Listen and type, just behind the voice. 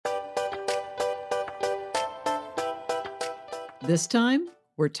This time,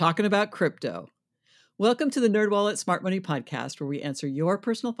 we're talking about crypto. Welcome to the NerdWallet Smart Money Podcast, where we answer your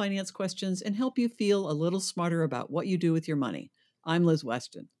personal finance questions and help you feel a little smarter about what you do with your money. I'm Liz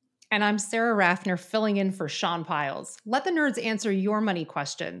Weston. And I'm Sarah Raffner, filling in for Sean Piles. Let the nerds answer your money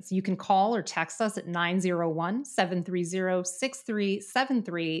questions. You can call or text us at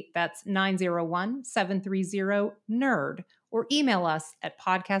 901-730-6373. That's 901-730-NERD. Or email us at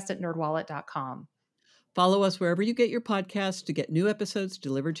podcast@nerdwallet.com. Follow us wherever you get your podcasts to get new episodes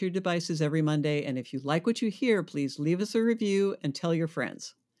delivered to your devices every Monday. And if you like what you hear, please leave us a review and tell your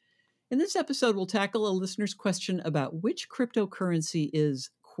friends. In this episode, we'll tackle a listener's question about which cryptocurrency is,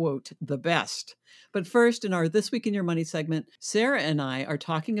 quote, the best. But first, in our This Week in Your Money segment, Sarah and I are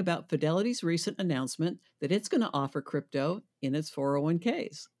talking about Fidelity's recent announcement that it's going to offer crypto in its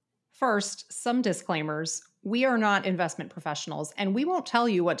 401ks. First, some disclaimers. We are not investment professionals, and we won't tell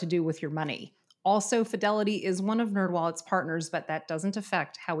you what to do with your money. Also, Fidelity is one of NerdWallet's partners, but that doesn't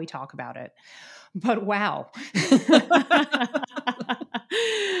affect how we talk about it. But wow.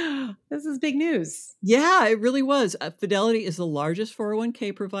 This is big news. Yeah, it really was. Fidelity is the largest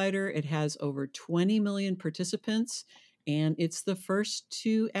 401k provider. It has over 20 million participants, and it's the first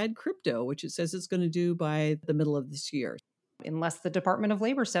to add crypto, which it says it's going to do by the middle of this year. Unless the Department of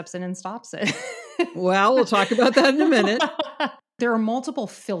Labor steps in and stops it. Well, we'll talk about that in a minute. There are multiple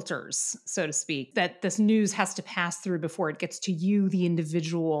filters, so to speak, that this news has to pass through before it gets to you, the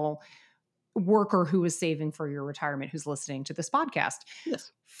individual worker who is saving for your retirement, who's listening to this podcast.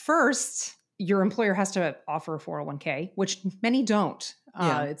 Yes. First, your employer has to offer a 401k, which many don't.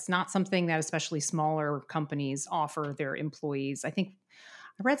 Yeah. It's not something that especially smaller companies offer their employees. I think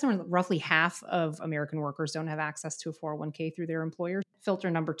I read somewhere roughly half of American workers don't have access to a 401k through their employer. Filter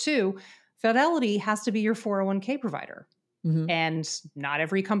number two, Fidelity has to be your 401k provider. Mm-hmm. And not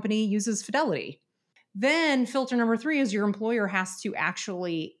every company uses Fidelity. Then filter number three is your employer has to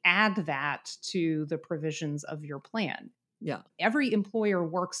actually add that to the provisions of your plan. Yeah. Every employer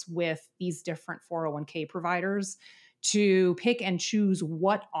works with these different 401k providers to pick and choose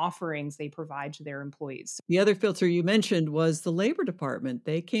what offerings they provide to their employees. The other filter you mentioned was the Labor Department.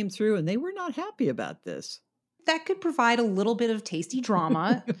 They came through and they were not happy about this. That could provide a little bit of tasty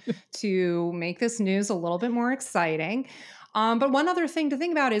drama to make this news a little bit more exciting. But one other thing to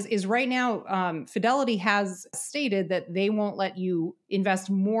think about is right now, Fidelity has stated that they won't let you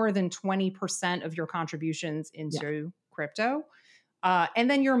invest more than 20% of your contributions into crypto. And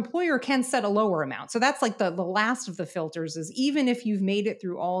then your employer can set a lower amount. So that's like the last of the filters is even if you've made it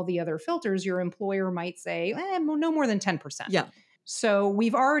through all the other filters, your employer might say, no more than 10%. Yeah. So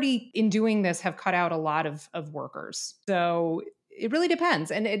we've already, in doing this, have cut out a lot of workers. So it really depends.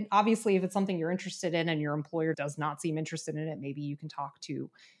 And obviously, if it's something you're interested in and your employer does not seem interested in it, maybe you can talk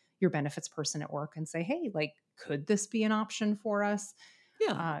to your benefits person at work and say, hey, like, could this be an option for us?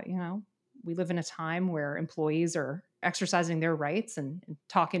 Yeah. We live in a time where employees are exercising their rights and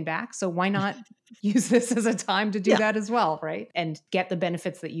talking back. So why not use this as a time to do that as well, right? And get the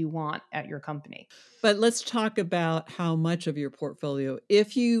benefits that you want at your company. But let's talk about how much of your portfolio,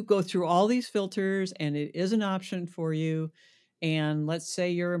 if you go through all these filters and it is an option for you, and let's say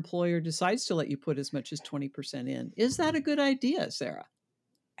your employer decides to let you put as much as 20% in, is that a good idea, Sarah?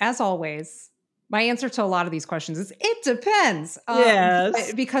 As always, my answer to a lot of these questions is it depends.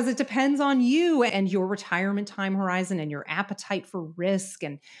 Yes. Because it depends on you and your retirement time horizon and your appetite for risk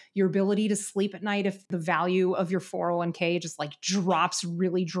and your ability to sleep at night if the value of your 401k just like drops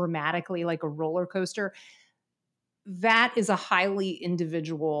really dramatically like a roller coaster. That is a highly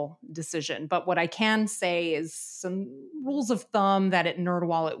individual decision. But what I can say is some rules of thumb that at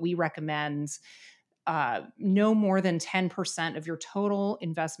NerdWallet we recommend. No more than 10% of your total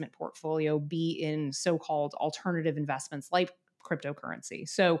investment portfolio be in so-called alternative investments like cryptocurrency.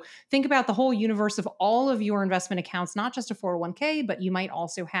 So think about the whole universe of all of your investment accounts, not just a 401k, but you might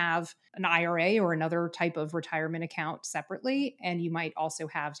also have an IRA or another type of retirement account separately. And you might also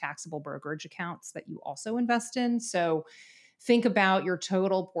have taxable brokerage accounts that you also invest in. So think about your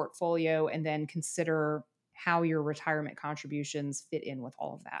total portfolio and then consider how your retirement contributions fit in with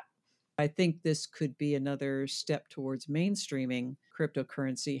all of that. I think this could be another step towards mainstreaming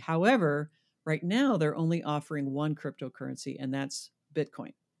cryptocurrency. However, right now they're only offering one cryptocurrency, and that's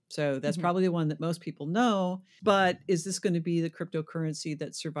Bitcoin. So that's probably the one that most people know. But is this going to be the cryptocurrency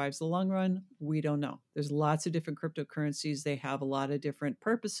that survives the long run? We don't know. There's lots of different cryptocurrencies. They have a lot of different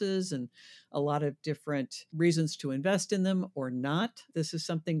purposes and a lot of different reasons to invest in them or not. This is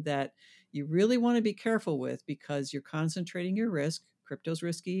something that you really want to be careful with because you're concentrating your risk. Crypto's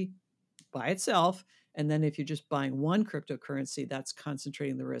risky by itself. And then if you're just buying one cryptocurrency, that's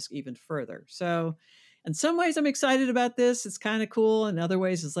concentrating the risk even further. So In some ways, I'm excited about this. It's kind of cool. In other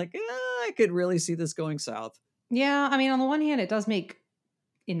ways, it's like, I could really see this going south. Yeah. I mean, on the one hand, it does make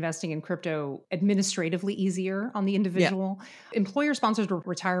investing in crypto administratively easier on the Yeah. individual. Employer sponsored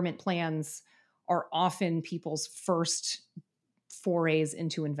retirement plans are often people's first forays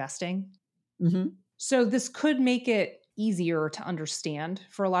into investing. Hmm. So this could make it easier to understand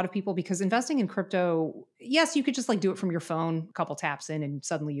for a lot of people because investing in crypto, yes, you could just like do it from your phone, a couple taps in and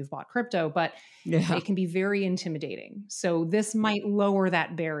suddenly you've bought crypto, but Yeah. it can be very intimidating. So this might lower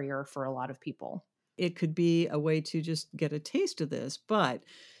that barrier for a lot of people. It could be a way to just get a taste of this. But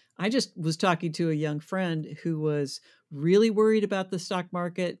I just was talking to a young friend who was really worried about the stock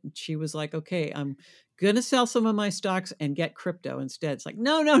market. She was like, okay, I'm going to sell some of my stocks and get crypto instead. It's like,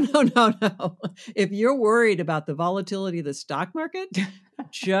 no, no, no, no, no. If you're worried about the volatility of the stock market,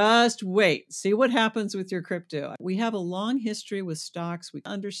 just wait, see what happens with your crypto. We have a long history with stocks. We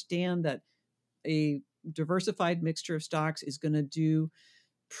understand that a diversified mixture of stocks is going to do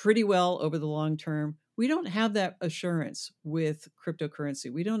pretty well over the long term. We don't have that assurance with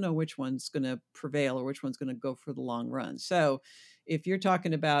cryptocurrency. We don't know which one's going to prevail or which one's going to go for the long run. So, if you're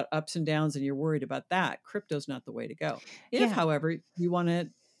talking about ups and downs and you're worried about that, crypto's not the way to go. If, Yeah. however, you want to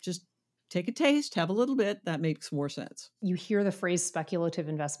just take a taste, have a little bit, that makes more sense. You hear the phrase speculative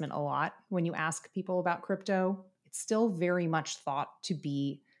investment a lot when you ask people about crypto. It's still very much thought to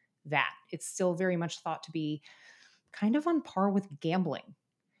be that. It's still very much thought to be kind of on par with gambling.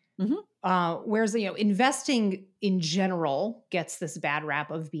 Mhm. Whereas, investing in general gets this bad rap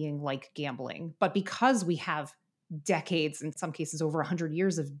of being like gambling. But because we have decades, in some cases over 100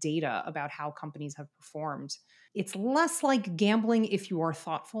 years of data about how companies have performed, it's less like gambling if you are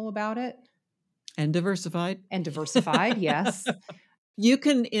thoughtful about it. And diversified. And diversified, yes. You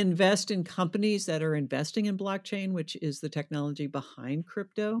can invest in companies that are investing in blockchain, which is the technology behind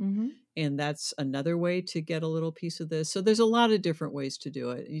crypto. Mm-hmm. And that's another way to get a little piece of this. So there's a lot of different ways to do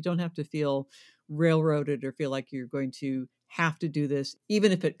it. You don't have to feel railroaded or feel like you're going to have to do this,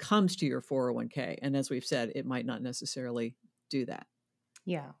 even if it comes to your 401k. And as we've said, it might not necessarily do that.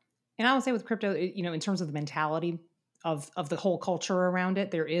 Yeah. And I would say with crypto, in terms of the mentality of the whole culture around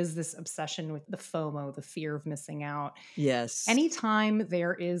it, there is this obsession with the FOMO, the fear of missing out. Yes. Anytime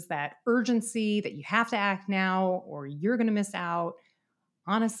there is that urgency that you have to act now or you're going to miss out,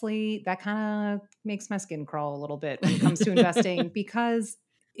 honestly, that kind of makes my skin crawl a little bit when it comes to investing because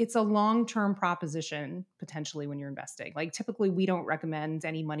it's a long-term proposition potentially when you're investing. Like typically we don't recommend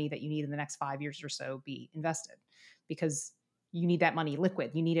any money that you need in the next 5 years or so be invested because you need that money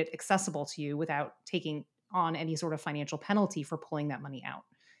liquid. You need it accessible to you without taking on any sort of financial penalty for pulling that money out.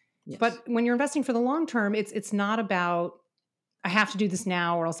 Yes. But when you're investing for the long term, it's not about I have to do this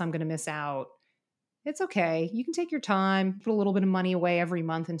now or else I'm going to miss out. It's okay. You can take your time, put a little bit of money away every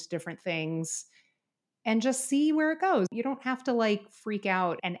month into different things and just see where it goes. You don't have to like freak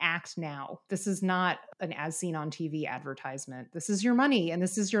out and act now. This is not an as seen on TV advertisement. This is your money and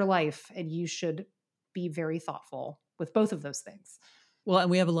this is your life. And you should be very thoughtful with both of those things. Well, and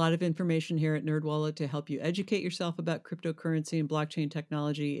we have a lot of information here at NerdWallet to help you educate yourself about cryptocurrency and blockchain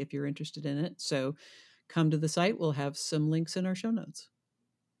technology if you're interested in it. So come to the site. We'll have some links in our show notes.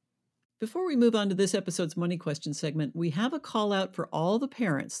 Before we move on to this episode's Money Question segment, we have a call out for all the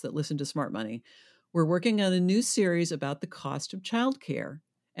parents that listen to Smart Money. We're working on a new series about the cost of childcare,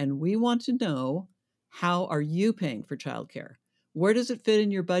 and we want to know, how are you paying for childcare? Where does it fit in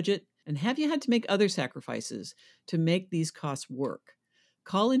your budget? And have you had to make other sacrifices to make these costs work?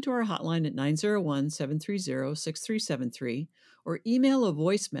 Call into our hotline at 901-730-6373 or email a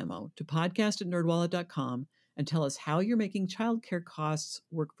voice memo to podcast@nerdwallet.com and tell us how you're making childcare costs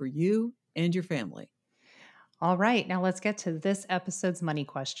work for you and your family. All right, now let's get to this episode's money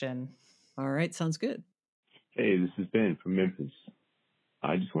question. All right, sounds good. Hey, this is Ben from Memphis.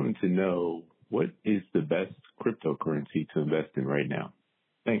 I just wanted to know, what is the best cryptocurrency to invest in right now?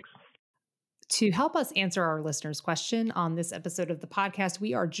 Thanks. To help us answer our listener's question on this episode of the podcast,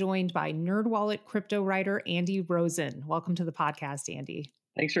 we are joined by NerdWallet crypto writer Andy Rosen. Welcome to the podcast, Andy.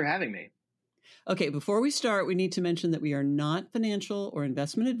 Thanks for having me. Okay, before we start, we need to mention that we are not financial or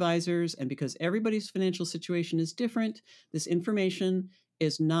investment advisors, and because everybody's financial situation is different, this information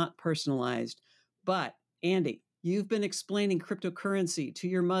is not personalized. But, Andy, you've been explaining cryptocurrency to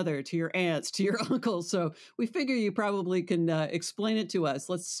your mother, to your aunts, to your uncles, so we figure you probably can explain it to us.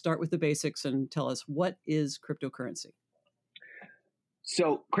 Let's start with the basics and tell us, what is cryptocurrency?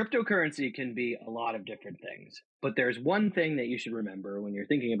 So cryptocurrency can be a lot of different things, but there's one thing that you should remember when you're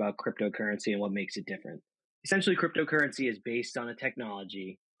thinking about cryptocurrency and what makes it different. Essentially, cryptocurrency is based on a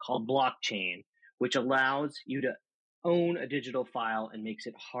technology called blockchain, which allows you to own a digital file and makes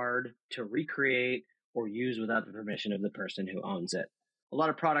it hard to recreate or use without the permission of the person who owns it. A lot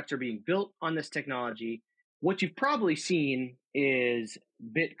of products are being built on this technology. What you've probably seen is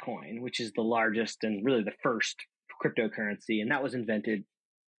Bitcoin, which is the largest and really the first cryptocurrency, and that was invented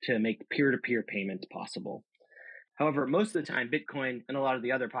to make peer-to-peer payments possible. However, most of the time, Bitcoin and a lot of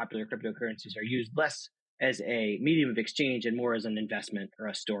the other popular cryptocurrencies are used less as a medium of exchange and more as an investment or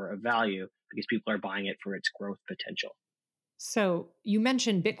a store of value because people are buying it for its growth potential. So you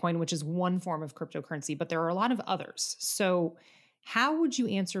mentioned Bitcoin, which is one form of cryptocurrency, but there are a lot of others. So how would you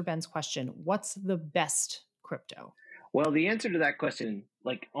answer Ben's question? What's the best crypto? Well, the answer to that question,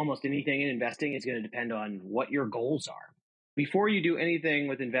 like almost anything in investing, is going to depend on what your goals are. Before you do anything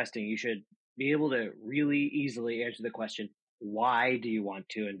with investing, you should be able to really easily answer the question, why do you want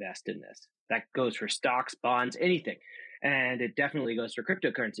to invest in this? That goes for stocks, bonds, anything. And it definitely goes for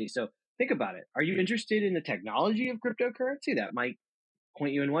cryptocurrency. So think about it. Are you interested in the technology of cryptocurrency? That might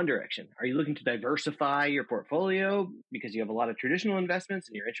point you in one direction. Are you looking to diversify your portfolio because you have a lot of traditional investments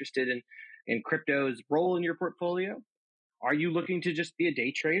and you're interested in crypto's role in your portfolio? Are you looking to just be a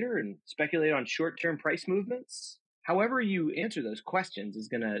day trader and speculate on short-term price movements? However you answer those questions is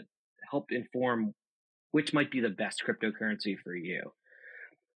going to help inform which might be the best cryptocurrency for you.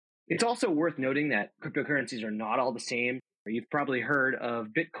 It's also worth noting that cryptocurrencies are not all the same. You've probably heard of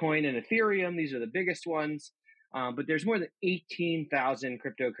Bitcoin and Ethereum. These are the biggest ones. But there's more than 18,000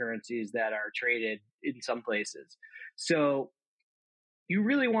 cryptocurrencies that are traded in some places. So you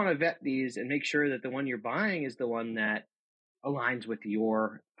really want to vet these and make sure that the one you're buying is the one that aligns with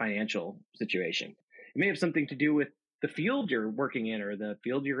your financial situation. It may have something to do with the field you're working in or the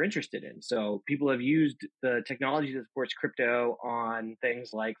field you're interested in. So people have used the technology that supports crypto on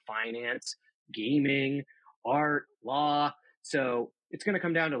things like finance, gaming, art, law. So it's going to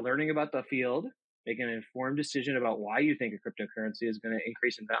come down to learning about the field, making an informed decision about why you think a cryptocurrency is going to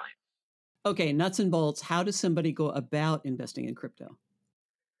increase in value. Okay, nuts and bolts. How does somebody go about investing in crypto?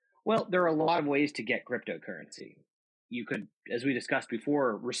 Well, there are a lot of ways to get cryptocurrency. You could, as we discussed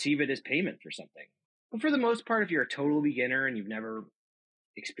before, receive it as payment for something. But for the most part, if you're a total beginner and you've never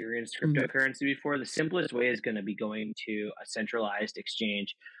experienced cryptocurrency before, the simplest way is going to be going to a centralized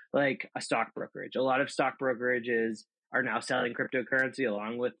exchange like a stock brokerage. A lot of stock brokerages are now selling cryptocurrency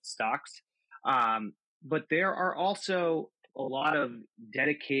along with stocks. But there are also a lot of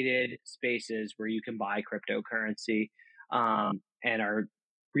dedicated spaces where you can buy cryptocurrency and are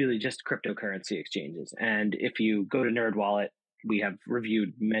really just cryptocurrency exchanges. And if you go to NerdWallet, we have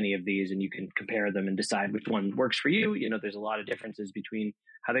reviewed many of these and you can compare them and decide which one works for you. You know, there's a lot of differences between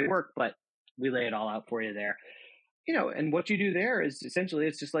how they work, but we lay it all out for you there. You know, and what you do there is essentially,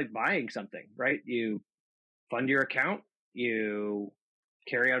 it's just like buying something, right? You fund your account, you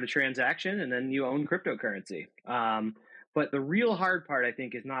carry out a transaction, and then you own cryptocurrency. But the real hard part, I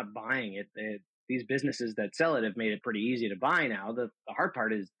think, is not buying it. These businesses that sell it have made it pretty easy to buy now. The hard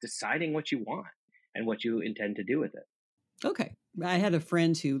part is deciding what you want and what you intend to do with it. Okay. I had a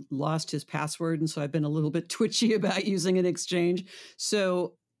friend who lost his password, and so I've been a little bit twitchy about using an exchange.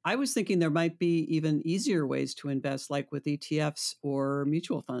 So I was thinking there might be even easier ways to invest, like with ETFs or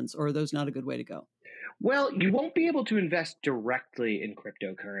mutual funds, or are those not a good way to go? Well, you won't be able to invest directly in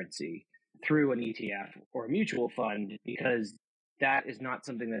cryptocurrency through an ETF or a mutual fund because that is not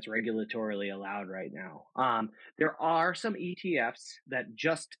something that's regulatorily allowed right now. There are some ETFs that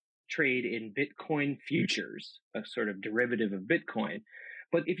just trade in Bitcoin futures, a sort of derivative of Bitcoin.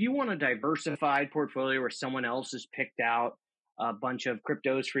 But if you want a diversified portfolio where someone else has picked out a bunch of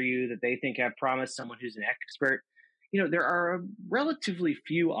cryptos for you that they think have promise, someone who's an expert, you know, there are relatively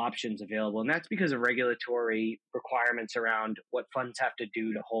few options available. And that's because of regulatory requirements around what funds have to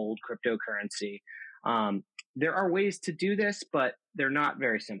do to hold cryptocurrency. There are ways to do this, but they're not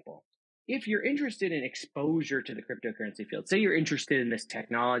very simple. If you're interested in exposure to the cryptocurrency field, say you're interested in this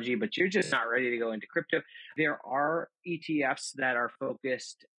technology, but you're just not ready to go into crypto, there are ETFs that are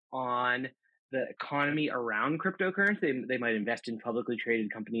focused on the economy around cryptocurrency. They might invest in publicly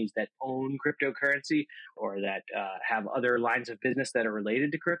traded companies that own cryptocurrency or that have other lines of business that are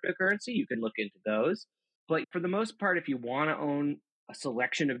related to cryptocurrency. You can look into those. But for the most part, if you want to own a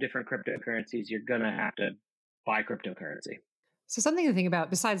selection of different cryptocurrencies, you're going to have to buy cryptocurrency. So something to think about,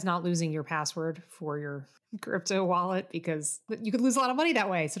 besides not losing your password for your crypto wallet, because you could lose a lot of money that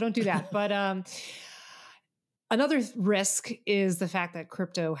way. So don't do that. But another risk is the fact that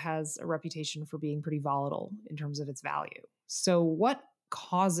crypto has a reputation for being pretty volatile in terms of its value. So what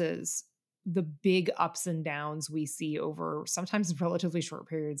causes the big ups and downs we see over sometimes relatively short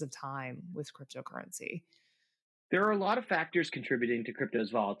periods of time with cryptocurrency? There are a lot of factors contributing to crypto's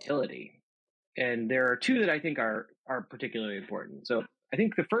volatility. And there are two that I think are particularly important. So I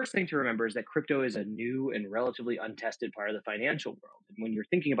think the first thing to remember is that crypto is a new and relatively untested part of the financial world. And when you're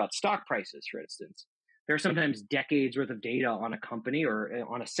thinking about stock prices, for instance, there are sometimes decades worth of data on a company or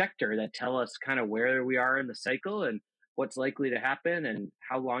on a sector that tell us kind of where we are in the cycle and what's likely to happen and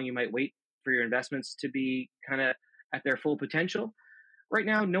how long you might wait for your investments to be kind of at their full potential. Right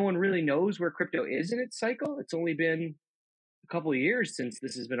now, no one really knows where crypto is in its cycle. It's only been a couple of years since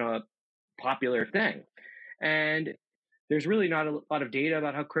this has been a popular thing. And there's really not a lot of data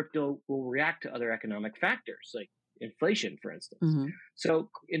about how crypto will react to other economic factors, like inflation, for instance. Mm-hmm. So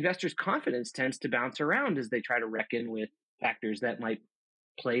investors' confidence tends to bounce around as they try to reckon with factors that might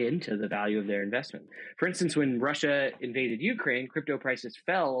play into the value of their investment. For instance, when Russia invaded Ukraine, crypto prices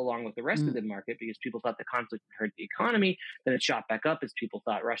fell along with the rest of the market because people thought the conflict would hurt the economy. Then it shot back up as people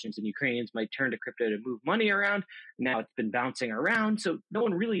thought Russians and Ukrainians might turn to crypto to move money around. Now it's been bouncing around. So no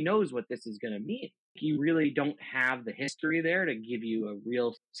one really knows what this is going to mean. You really don't have the history there to give you a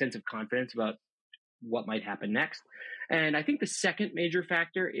real sense of confidence about what might happen next. And I think the second major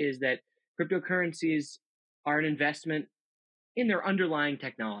factor is that cryptocurrencies are an investment in their underlying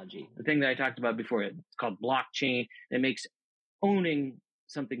technology. The thing that I talked about before, it's called blockchain. It makes owning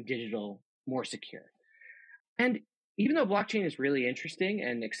something digital more secure. And even though blockchain is really interesting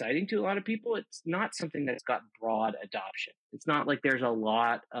and exciting to a lot of people, it's not something that's got broad adoption. It's not like there's a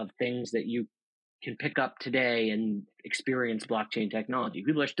lot of things that you can pick up today and experience blockchain technology.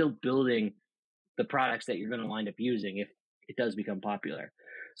 People are still building the products that you're going to wind up using if it does become popular.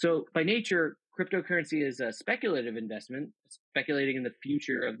 So by nature, cryptocurrency is a speculative investment, speculating in the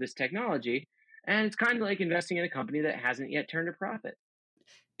future of this technology. And it's kind of like investing in a company that hasn't yet turned a profit.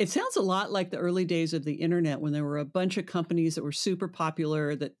 It sounds a lot like the early days of the internet when there were a bunch of companies that were super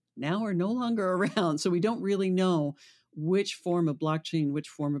popular that now are no longer around. So we don't really know which form of blockchain, which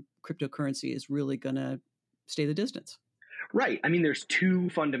form of cryptocurrency is really going to stay the distance. Right. I mean, there's two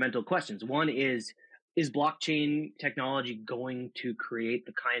fundamental questions. One is blockchain technology going to create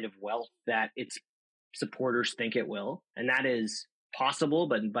the kind of wealth that its supporters think it will? And that is possible,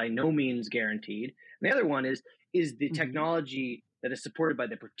 but by no means guaranteed. And the other one is the technology that is supported by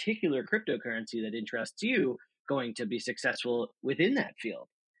the particular cryptocurrency that interests you going to be successful within that field?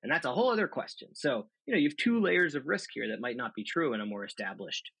 And that's a whole other question. So, you have two layers of risk here that might not be true in a more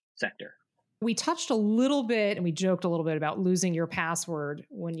established sector. We touched a little bit and we joked a little bit about losing your password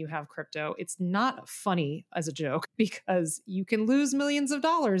when you have crypto. It's not funny as a joke because you can lose millions of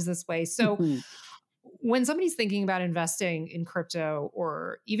dollars this way. So when somebody's thinking about investing in crypto,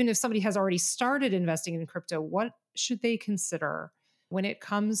 or even if somebody has already started investing in crypto, what should they consider when it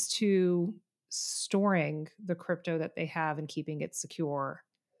comes to storing the crypto that they have and keeping it secure?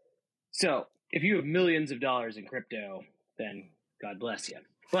 So if you have millions of dollars in crypto, then God bless you.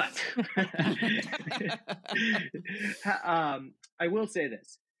 But I will say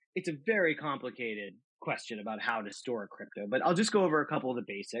this. It's a very complicated question about how to store crypto, but I'll just go over a couple of the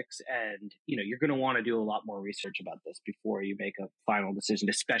basics. And, you're going to want to do a lot more research about this before you make a final decision,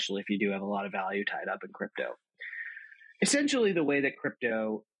 especially if you do have a lot of value tied up in crypto. Essentially, the way that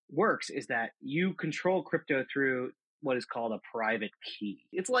crypto works is that you control crypto through what is called a private key.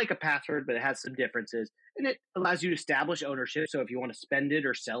 It's like a password, but it has some differences, and it allows you to establish ownership. So if you want to spend it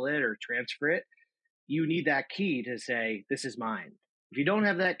or sell it or transfer it, you need that key to say, this is mine. If you don't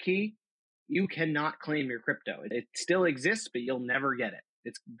have that key, you cannot claim your crypto. It still exists, but you'll never get it.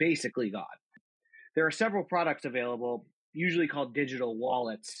 It's basically gone. There are several products available, usually called digital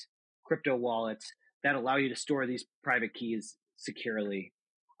wallets, crypto wallets, that allow you to store these private keys securely.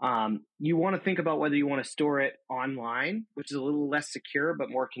 You want to think about whether you want to store it online, which is a little less secure, but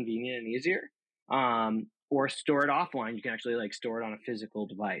more convenient and easier, or store it offline. You can actually store it on a physical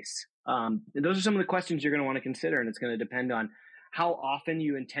device. Those are some of the questions you're going to want to consider, and it's going to depend on how often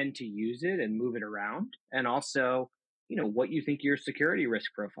you intend to use it and move it around, and also, what you think your security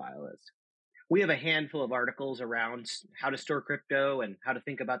risk profile is. We have a handful of articles around how to store crypto and how to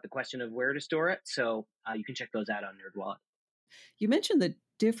think about the question of where to store it. So you can check those out on NerdWallet. You mentioned that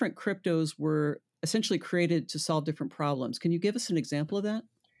different cryptos were essentially created to solve different problems. Can you give us an example of that?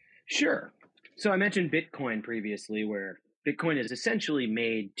 Sure. So I mentioned Bitcoin previously, where Bitcoin is essentially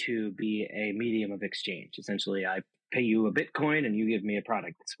made to be a medium of exchange. Essentially, I pay you a Bitcoin and you give me a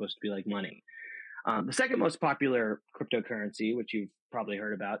product that's supposed to be like money. The second most popular cryptocurrency, which you've probably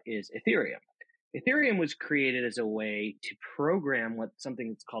heard about, is Ethereum. Ethereum was created as a way to program something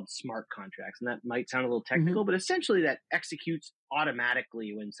that's called smart contracts. And that might sound a little technical, but essentially that executes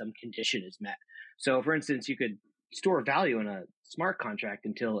automatically when some condition is met. So for instance, you could store value in a smart contract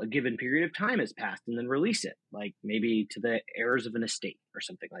until a given period of time has passed and then release it, like maybe to the heirs of an estate or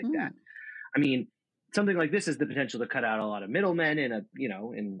something like that. I mean, something like this has the potential to cut out a lot of middlemen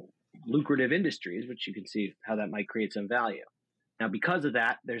in lucrative industries, which you can see how that might create some value. Now, because of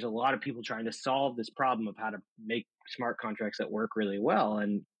that, there's a lot of people trying to solve this problem of how to make smart contracts that work really well.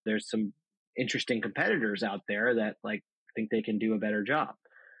 And there's some interesting competitors out there that think they can do a better job.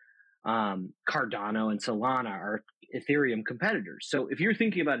 Cardano and Solana are Ethereum competitors. So if you're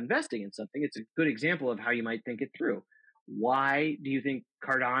thinking about investing in something, it's a good example of how you might think it through. Why do you think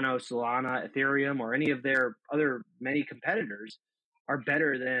Cardano, Solana, Ethereum, or any of their other many competitors are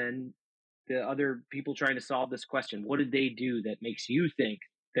better than the other people trying to solve this question? What did they do that makes you think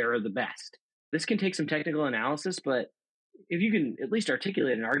they're the best? This can take some technical analysis, but if you can at least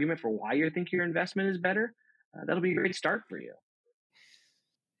articulate an argument for why you think your investment is better, that'll be a great start for you.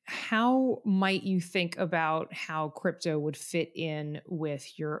 How might you think about how crypto would fit in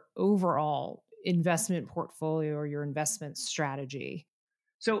with your overall investment portfolio or your investment strategy?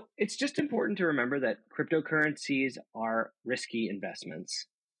 So it's just important to remember that cryptocurrencies are risky investments,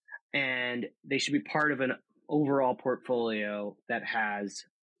 and they should be part of an overall portfolio that has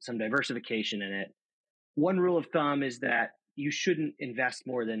some diversification in it. One rule of thumb is that you shouldn't invest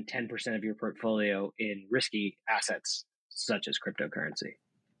more than 10% of your portfolio in risky assets, such as cryptocurrency.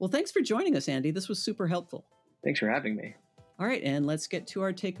 Well, thanks for joining us, Andy. This was super helpful. Thanks for having me. All right, and let's get to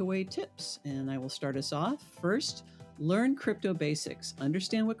our takeaway tips. And I will start us off. First, learn crypto basics.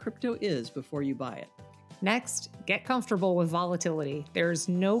 Understand what crypto is before you buy it. Next, get comfortable with volatility. There's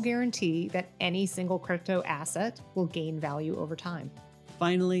no guarantee that any single crypto asset will gain value over time.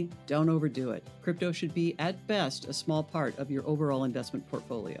 Finally, don't overdo it. Crypto should be, at best, a small part of your overall investment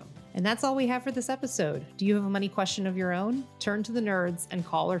portfolio. And that's all we have for this episode. Do you have a money question of your own? Turn to the nerds and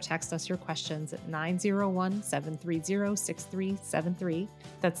call or text us your questions at 901-730-6373.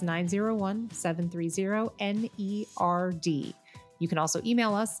 That's 901-730-NERD. You can also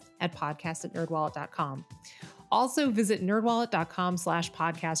email us at podcast@nerdwallet.com. Also visit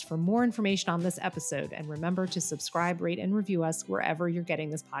nerdwallet.com/podcast for more information on this episode. And remember to subscribe, rate, and review us wherever you're getting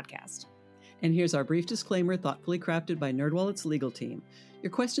this podcast. And here's our brief disclaimer, thoughtfully crafted by NerdWallet's legal team. Your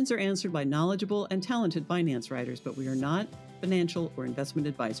questions are answered by knowledgeable and talented finance writers, but we are not financial or investment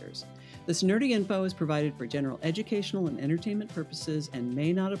advisors. This nerdy info is provided for general educational and entertainment purposes and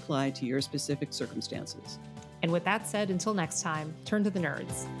may not apply to your specific circumstances. And with that said, until next time, turn to the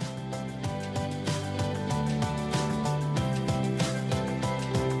nerds.